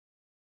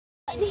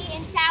Sweet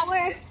and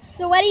sour.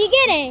 So what are you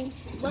getting?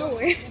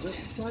 Lower.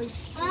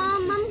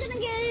 I'm gonna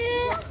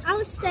get, I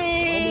would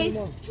say,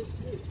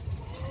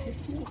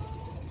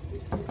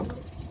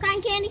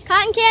 cotton candy.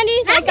 Cotton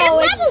candy? I'm getting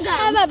bubble gum.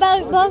 How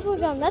about bubble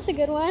gum? That's a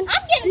good one.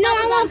 I'm getting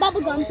I want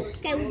bubble gum.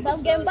 Okay, we're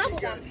both getting bubble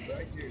gum.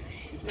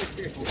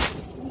 You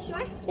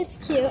sure? It's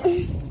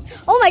cute.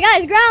 Oh my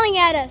God, it's growling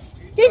at us.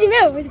 Daisy,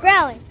 move! It's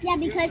growling. Yeah,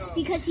 because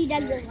he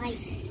doesn't like.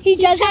 He's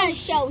trying to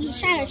show. He's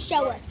trying to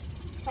show us,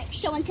 like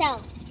show and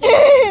tell.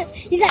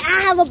 He's like,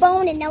 I have a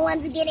bone and no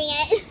one's getting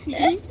it. He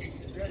didn't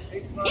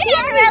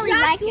really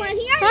like one.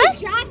 He already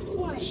dropped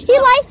one. He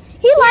likes.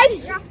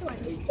 Dropped one.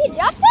 He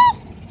dropped it.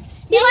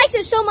 He likes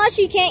it so much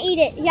he can't eat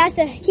it. He has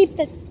to keep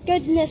the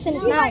goodness in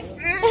his mouth.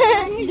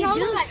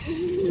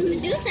 The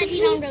dude said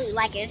he don't really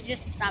like it. It's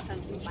just to stop him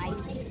from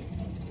biting.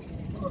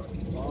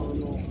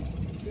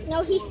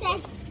 No, he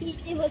said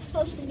it was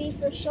supposed to be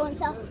for show and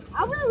tell.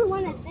 I really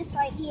wanted this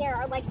right here,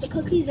 or like the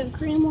cookies and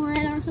cream one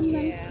or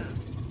something. Yeah.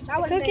 That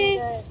would have been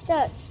good.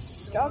 That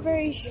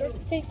strawberry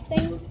shortcake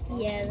thing.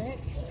 Yeah.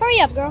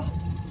 Hurry up, girl.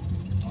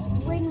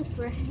 I'm waiting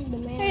for the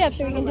man. Hurry up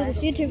so we can do this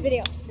YouTube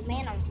video. The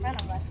man in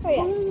front of us. Hurry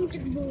up.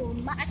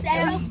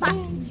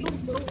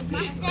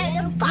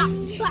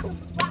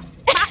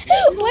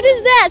 What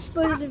is that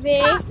supposed to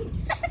be?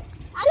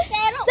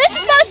 This is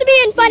supposed to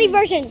be in funny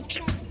version.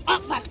 I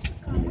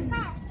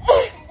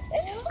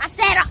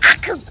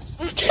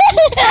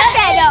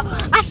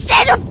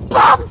said a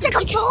bomb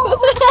chicka boom.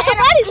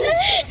 What is it?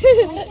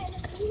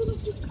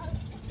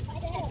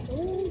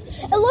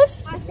 It looks.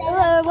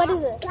 What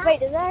is it? Wait,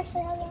 does that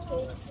actually have that?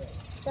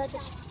 Is that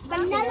just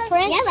Vanilla?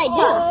 print? Yeah, they do.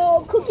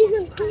 Oh, cookies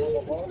and cream.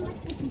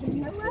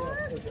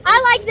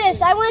 I like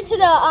this. I went to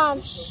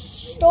the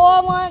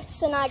store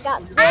once and I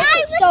got this.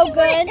 It's so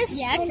good.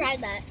 Yeah, I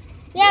tried that.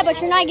 Yeah, but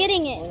you're not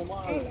getting it.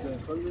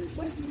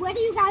 What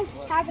do you guys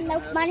have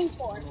enough money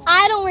for?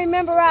 I don't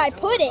remember where I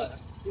put it,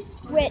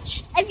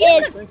 which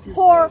is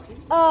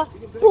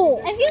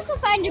horrible. If you could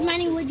find your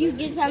money, would you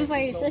get some for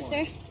your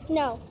sister?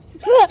 No.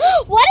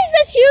 What is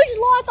this huge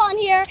lock on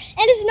here? And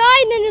it's not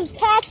even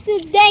attached to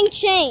the dang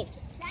chain.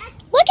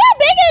 Look how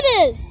big it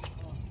is.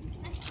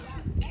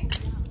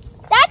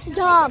 That's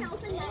dumb.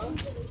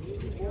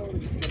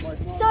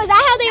 So is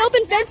that how they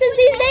open fences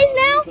these days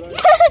now?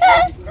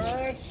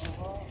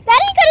 That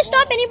ain't gonna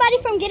stop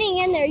anybody from getting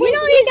in there. You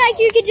know,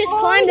 you could just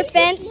climb the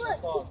fence.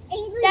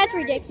 That's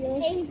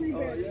ridiculous.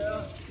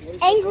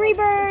 Angry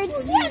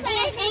Birds.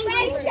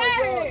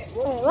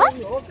 What?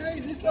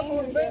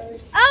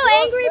 Oh,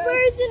 Angry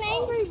Birds and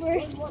Angry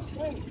Birds.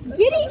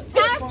 Get it?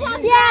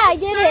 Yeah, I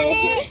get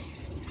it.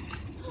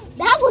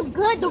 That was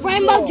good, the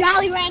Rainbow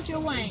Jolly Rancher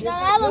one. No,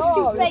 that looks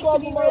too fake to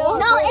be real.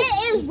 No,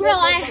 it is real.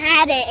 I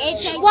had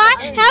it. Why?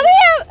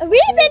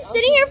 We've been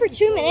sitting here for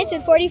 2 minutes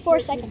and 44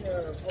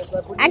 seconds.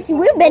 Actually,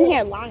 we've been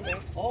here longer.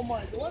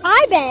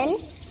 I've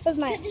been with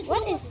my.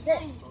 What is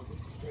this?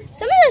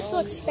 Some of this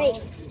looks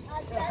fake.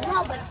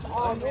 No, but it's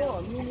all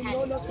real.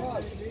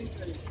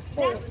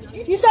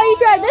 You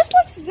tried. This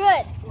looks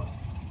good.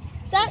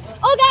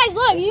 Oh, guys,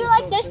 look! You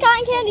like this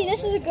cotton candy?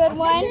 This is a good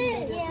one.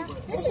 Yeah.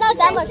 It's not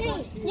that much.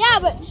 Yeah,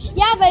 but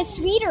it's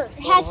sweeter.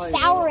 It has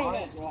sour in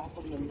it.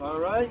 All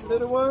right,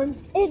 little one.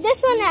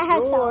 This one that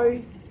has sour.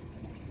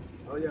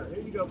 Oh yeah,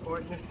 here you go,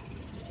 partner.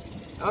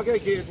 Okay,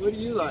 kids, what do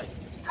you like?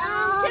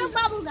 2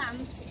 bubble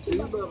gums. 2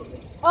 bubble gum.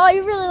 Oh,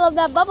 you really love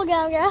that bubble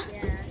gum, girl.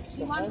 Yes.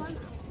 You want one?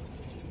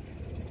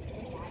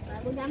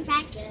 Bubble gum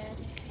packet.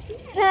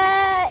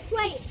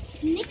 Wait,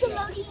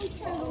 Nickelodeon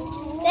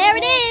turtle. There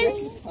it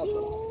is.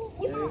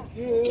 You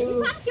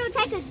promise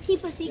you'll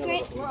keep a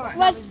secret?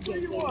 What do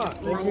you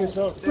want? Thank you,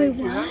 so. Thank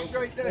you. Have a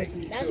great day.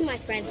 That was my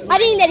friend's. I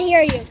didn't even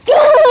hear you.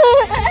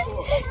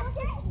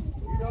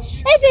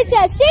 If it's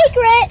a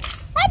secret,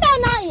 how about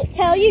not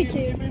tell you to?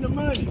 Give me the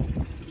money.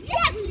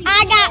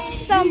 I got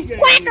some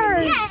quackers.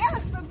 Yeah, it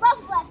was for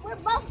both of us. We're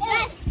both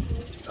best.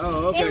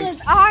 Oh, okay. It was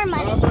our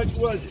money. How much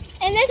was it?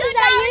 And this is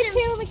our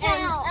YouTube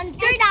account. And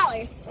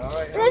 $3. All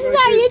right. This is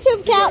our YouTube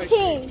account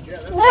team.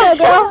 Let's go,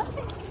 girl.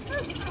 Have a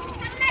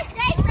nice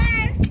day,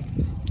 sir.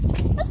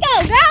 Let's go,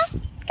 girl.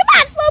 Come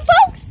on, slow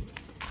pokes.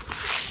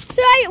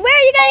 So, where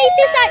are you going to eat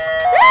this?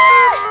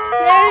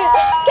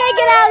 Can't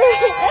get out of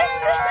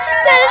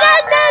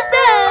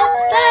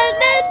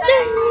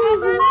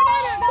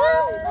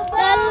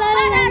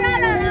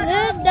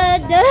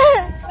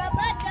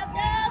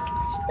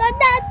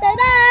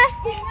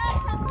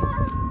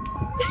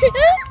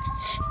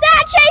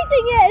Stop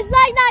chasing it. It's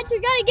like that.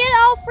 You're going to get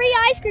all free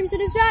ice cream, so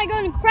it's not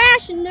going to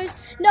crash, and there's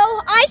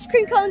no ice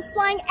cream cones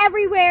flying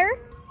everywhere.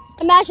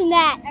 Imagine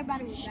that.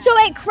 So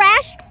it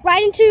crashed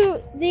right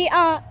into the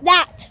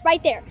that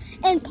right there,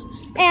 and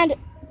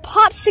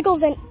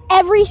popsicles and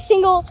every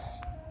single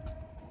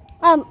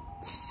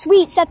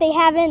sweets that they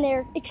have in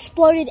there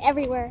exploded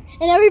everywhere,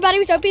 and everybody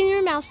was opening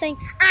their mouth saying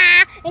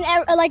ah, and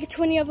like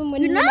 20 of them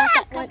went in their mouth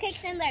at once.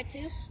 Cupcakes in there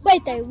too.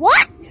 Wait, they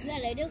what? Yeah,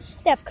 they do.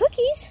 They have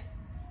cookies.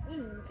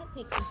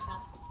 Cupcakes and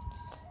stuff.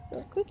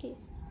 Or cookies.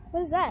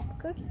 What is that?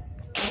 Cookie?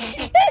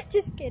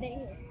 Just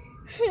kidding.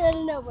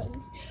 No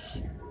one.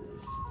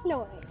 No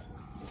one.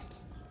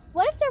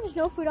 What there was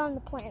no food on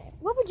the planet,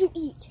 what would you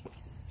eat?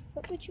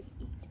 What would you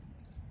eat?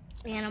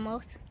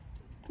 Animals.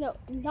 No,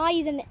 not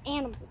even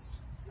animals.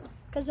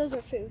 Because those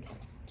are food,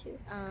 too.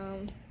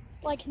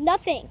 Like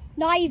nothing.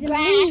 Not even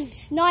Grass.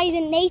 leaves. Not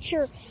even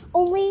nature.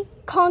 Only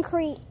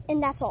concrete,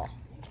 and that's all.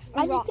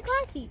 I'd And eat rocks. the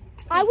concrete.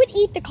 I would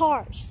eat the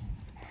cars.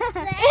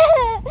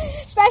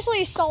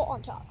 Especially salt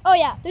on top. Oh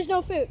yeah, there's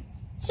no food.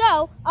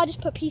 So, I'll just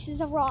put pieces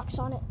of rocks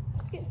on it.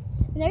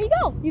 And there you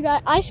go. You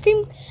got ice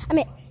cream.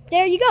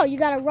 There you go. You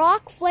got a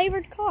rock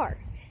flavored car.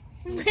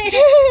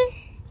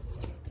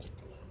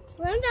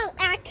 What about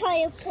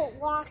actually put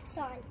rocks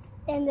on?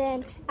 And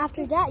then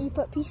after that, you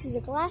put pieces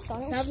of glass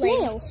on it. Stop,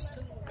 Snails.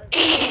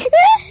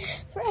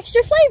 For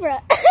extra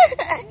flavor.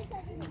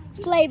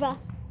 Flavor.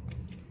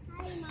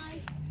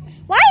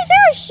 Why is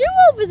there a shoe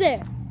over there?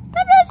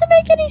 That doesn't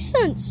make any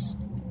sense.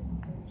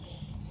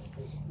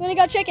 You want to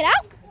go check it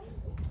out?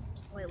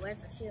 Wait, where's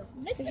the shoe?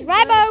 It's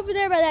right by over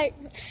there by that.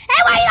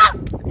 Hey, where you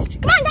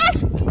going? Come on, guys.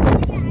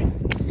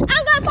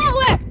 I'm going to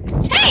follow her.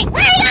 Hey,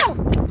 where you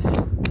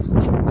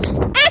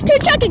going? Ask her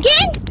Chuck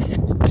again?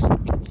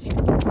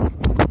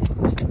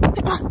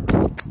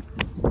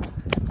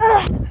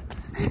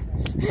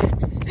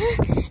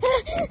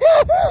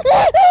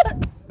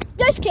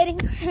 Just kidding.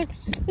 I'm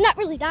not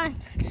really dying.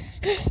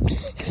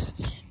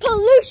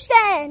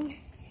 Pollution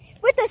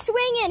with a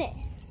swing in it.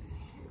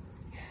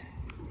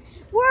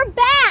 We're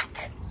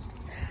back.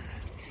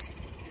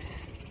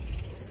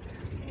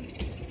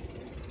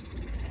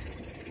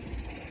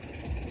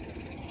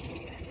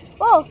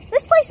 Whoa,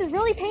 this place is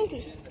really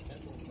painty.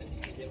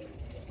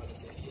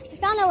 I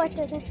found out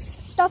what this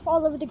stuff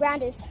all over the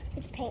ground is.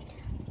 It's paint.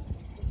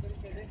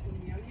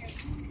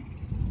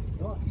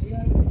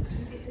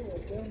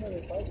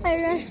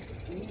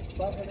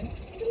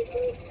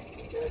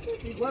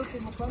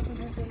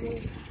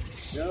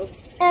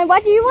 And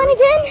what do you want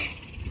again?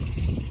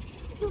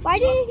 Why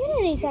didn't you get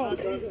anything?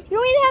 You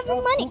don't even have the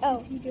money.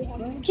 Oh, you do have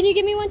money. Can you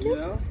give me one too?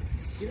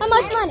 How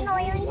much money? No,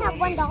 I only have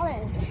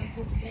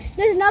 $1.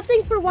 There's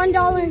nothing for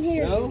 $1 in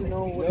here.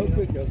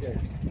 Okay.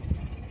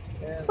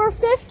 For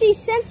 50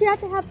 cents, you have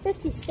to have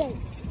 50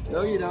 cents.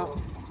 No, you don't.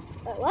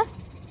 What?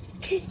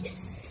 You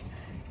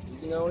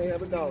can only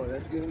have $1.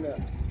 That's good enough.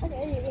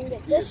 Okay, you can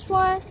get this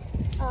one,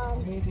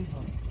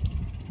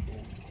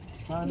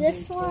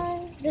 this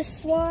one,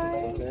 this one,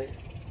 Okay.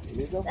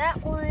 Here you go.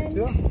 that one.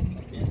 Yeah.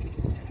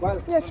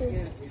 Your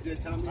shoes. Is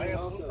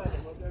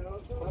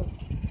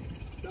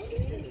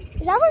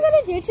that what we're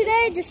gonna do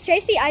today? Just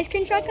chase the ice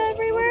cream truck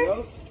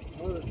everywhere?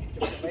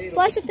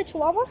 Plus with the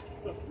Chihuahua?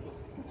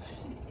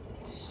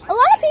 A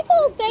lot of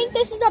people think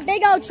this is a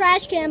big old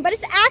trash can, but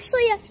it's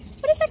actually a,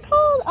 what is it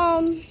called?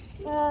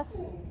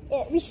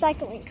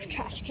 Recycling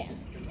trash can.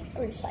 A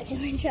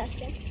recycling trash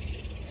can.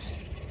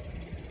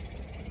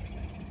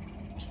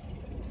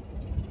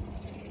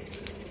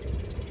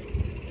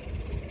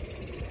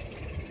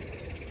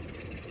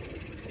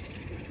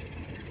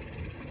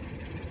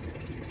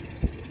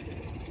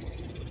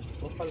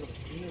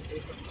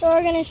 So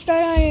we're gonna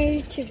start on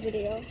a YouTube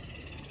video.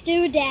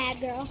 Do dad,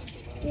 girl.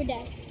 Do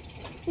dad.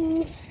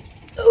 Ooh.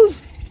 Ooh.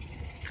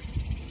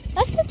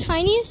 That's the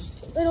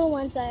tiniest little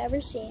ones I ever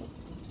seen.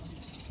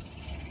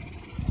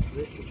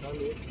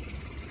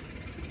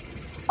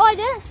 Oh, I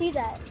didn't see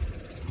that.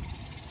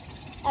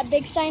 That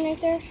big sign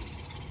right there.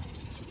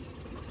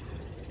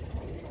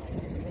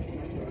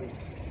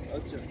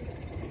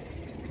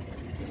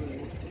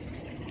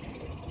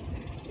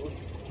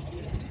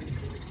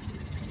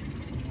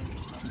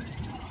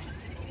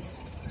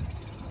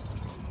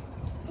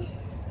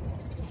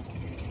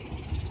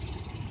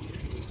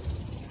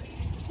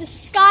 The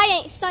sky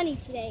ain't sunny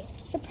today.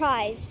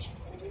 Surprised.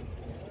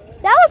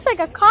 That looks like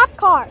a cop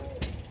car.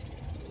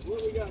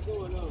 What we got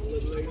going on,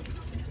 little lady?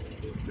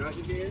 Josh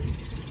again?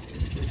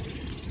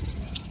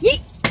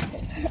 Yeet!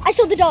 I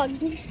saw the dog.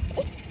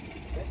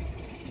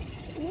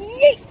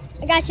 Yeet!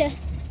 I gotcha.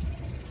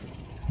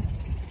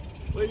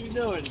 What are you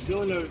doing?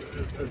 Doing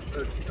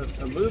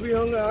a movie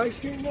on the ice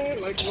cream man?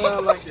 Like what I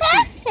like to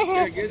see.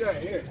 Here, get that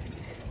here.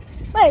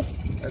 Wait,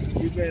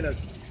 You been a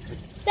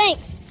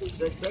thanks.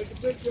 take a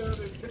picture of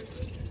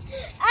it.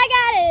 I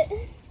got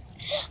it.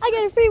 I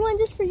got a free one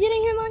just for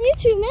getting him on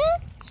YouTube, man.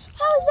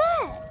 How was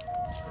that?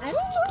 I don't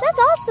know. That's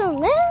awesome,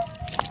 man.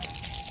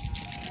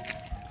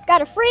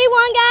 Got a free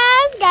one,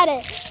 guys. Got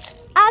a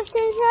ice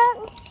cream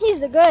truck. He's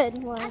the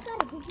good one. I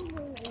gotta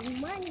give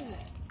you money.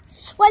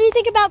 What do you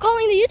think about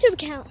calling the YouTube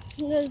account,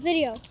 the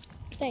video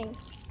thing?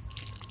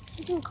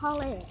 You can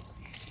call it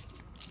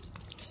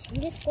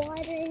Swedish Squad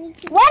or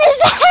anything. What is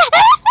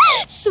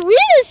that?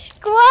 Swedish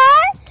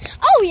Squad?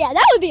 Oh yeah,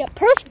 that would be a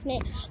perfect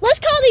name. Let's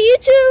call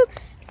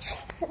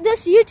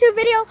this YouTube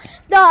video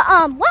the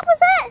what was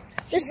that?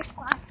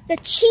 The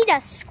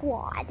Cheetah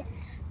Squad.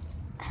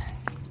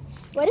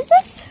 What is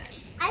this?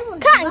 I will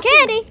Cotton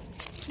candy.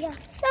 Yeah.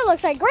 That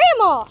looks like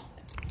grandma.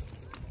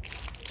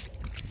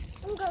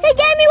 He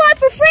gave me one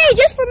for free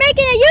just for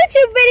making a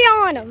YouTube video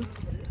on him.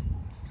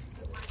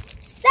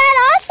 That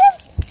awesome?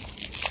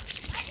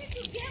 Why did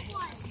you get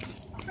one?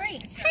 Free. Hey,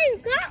 you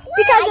got one.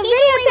 Because of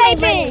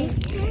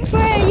videotaping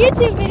for a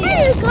YouTube video.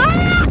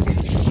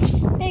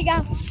 Hey, you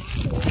got.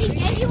 There you go.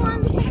 Hey, you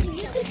want to take a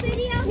YouTube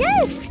video?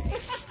 Yes.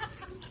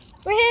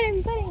 We're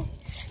hitting pudding.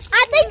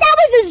 I think that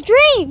was his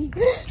dream.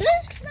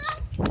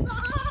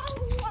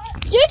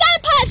 You got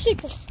a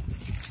popsicle.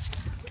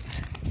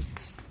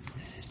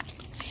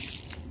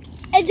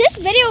 And this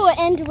video will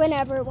end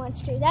whenever it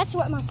wants to. That's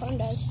what my phone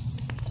does.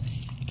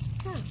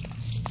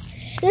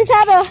 Just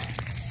have a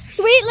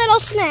sweet little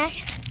snack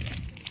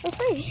for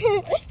free.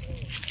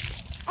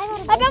 How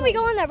about we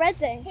go on the red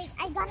thing? Hey,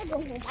 I gotta go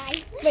home.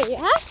 Bye. Wait,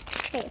 yeah?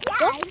 Wait,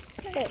 what?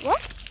 Wait,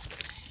 what?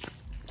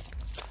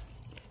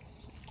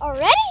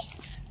 Already?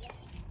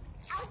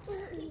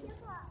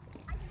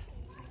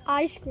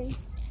 Ice cream.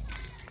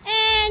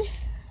 And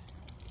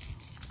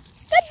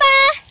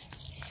goodbye.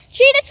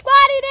 Cheetah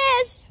Squad it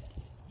is.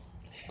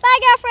 Bye,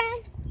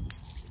 girlfriend.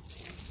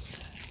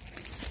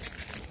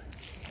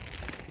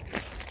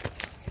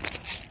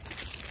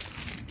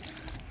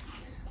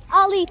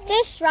 I'll eat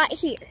this right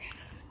here.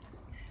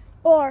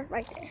 Or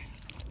right there.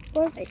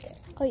 Or right there.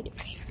 I'll eat it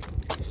right here.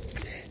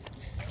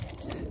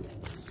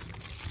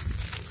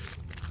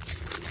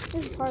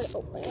 This is hard to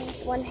open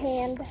with one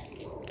hand.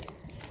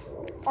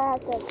 I have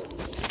to.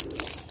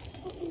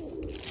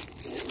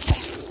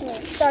 Yeah,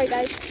 sorry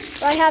guys,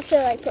 but I have to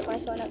like put my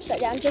phone upside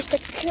down just to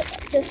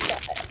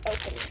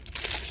open.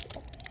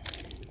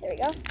 There we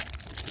go.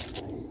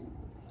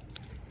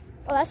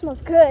 Oh, that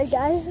smells good,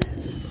 guys.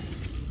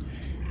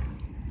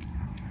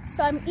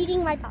 So I'm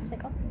eating my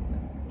popsicle.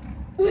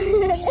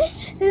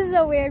 This is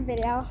a weird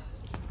video.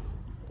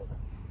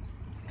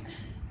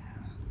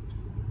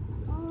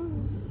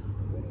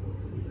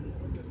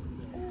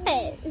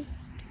 Hey.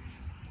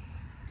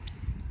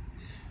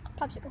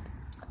 Popsicle.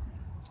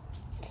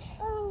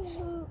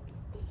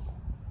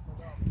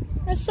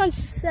 The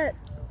sunset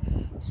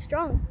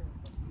strong.